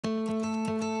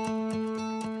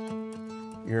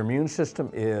Your immune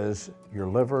system is your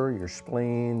liver, your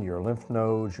spleen, your lymph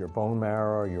nodes, your bone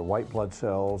marrow, your white blood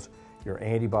cells, your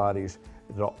antibodies.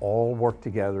 They'll all work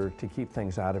together to keep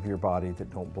things out of your body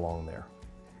that don't belong there.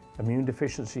 Immune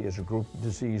deficiency is a group of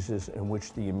diseases in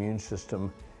which the immune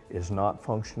system is not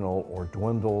functional or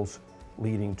dwindles,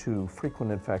 leading to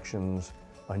frequent infections,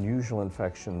 unusual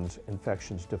infections,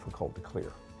 infections difficult to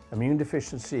clear. Immune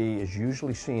deficiency is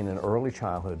usually seen in early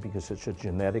childhood because it's a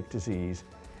genetic disease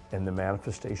and the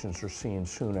manifestations are seen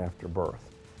soon after birth.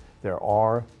 There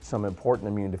are some important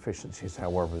immune deficiencies,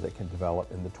 however, that can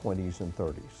develop in the 20s and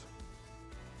 30s.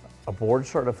 A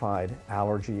board-certified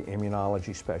allergy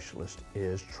immunology specialist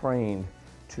is trained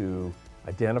to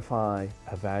identify,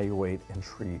 evaluate, and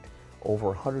treat over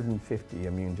 150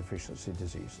 immune deficiency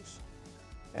diseases.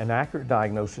 An accurate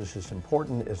diagnosis is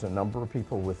important as a number of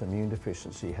people with immune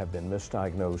deficiency have been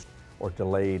misdiagnosed or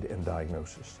delayed in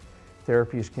diagnosis.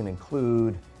 Therapies can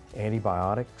include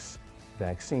antibiotics,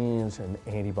 vaccines, and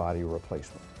antibody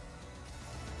replacement.